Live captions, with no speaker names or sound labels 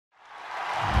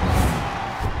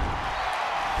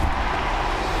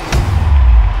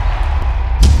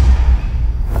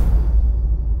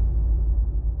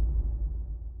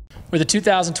With the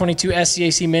 2022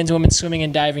 SCAC Men's and Women's Swimming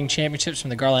and Diving Championships from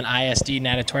the Garland ISD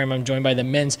Natatorium, I'm joined by the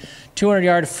men's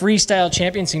 200-yard freestyle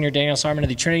champion, senior Daniel Sarman of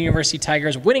the Trinity University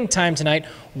Tigers. Winning time tonight,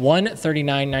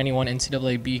 1:39.91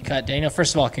 NCAA B cut. Daniel,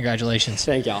 first of all, congratulations.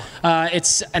 Thank y'all.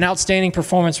 It's an outstanding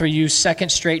performance for you. Second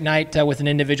straight night with an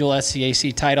individual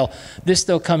SCAC title. This,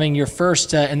 though, coming your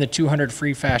first in the 200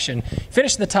 free fashion.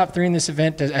 Finished in the top 3 in this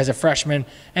event as a freshman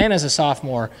and as a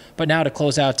sophomore, but now to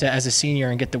close out as a senior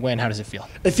and get the win, how does it feel?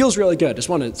 It feels really good. Just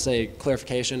want to say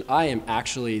clarification. I am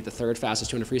actually the 3rd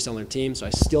fastest 200 freestyle on the team, so I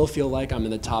still feel like I'm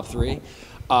in the top 3.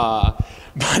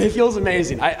 But it feels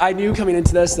amazing. I knew coming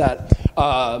into this that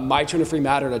my 200 free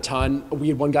mattered a ton. We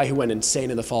had one guy who went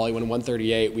insane in the fall. He went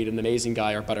 1:38. We had an amazing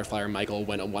guy, our butterflyer Michael,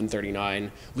 went at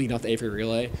 1:39, leading off the A free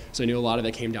relay. So I knew a lot of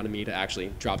it came down to me to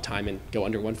actually drop time and go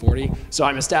under 1:40. So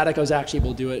I'm ecstatic I was actually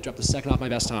able to do it, drop the 2nd off my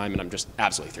best time, and I'm just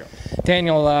absolutely thrilled.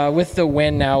 Daniel, with the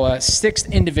win now, 6th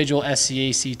individual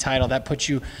SCAC title. That puts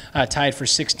you tied for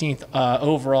 16th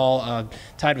overall,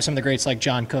 tied with some of the greats like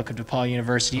John Cook of DePaul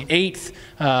University, 8th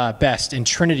best in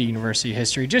Trinity University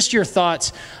history. Just your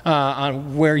thoughts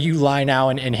on where you lie now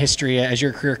in history as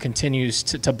your career continues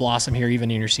to blossom here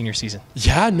even in your senior season.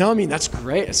 Yeah, no, I mean, that's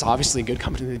great. It's obviously a good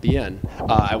company to be in.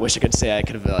 I wish I could say I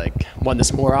could have won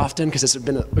this more often because it's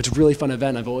a really fun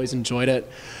event. I've always enjoyed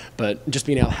it, but just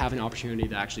being able to have an opportunity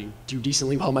to actually do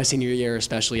decently well my senior year,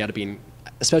 especially after being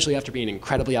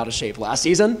incredibly out of shape last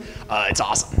season, it's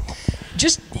awesome.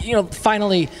 Just,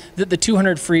 finally, the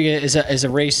 200 free is a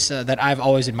race that I've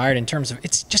always admired in terms of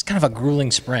it's just kind of a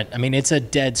grueling sprint. I mean, it's a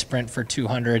dead sprint for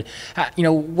 200.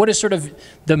 What is sort of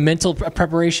the mental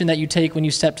preparation that you take when you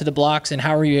step to the blocks, and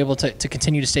how are you able to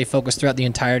continue to stay focused throughout the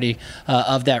entirety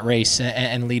of that race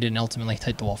and lead it and ultimately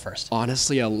hit the wall first?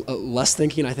 Honestly, less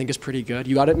thinking I think is pretty good.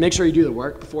 You got to make sure you do the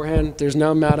work beforehand. There's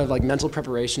no amount of mental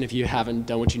preparation if you haven't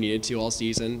done what you needed to all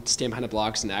season. Stand behind the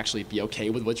blocks and actually be okay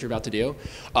with what you're about to do.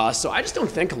 So I just don't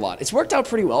think a lot. It's worked out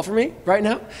pretty well for me right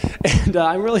now, and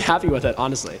I'm really happy with it,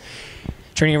 honestly.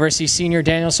 Trinity University senior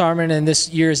Daniel Sarman and this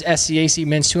year's SCAC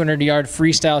men's 200-yard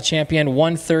freestyle champion,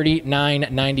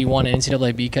 1:39.91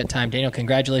 NCAA B cut time. Daniel,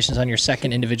 congratulations on your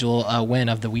 2nd individual win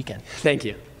of the weekend. Thank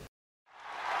you.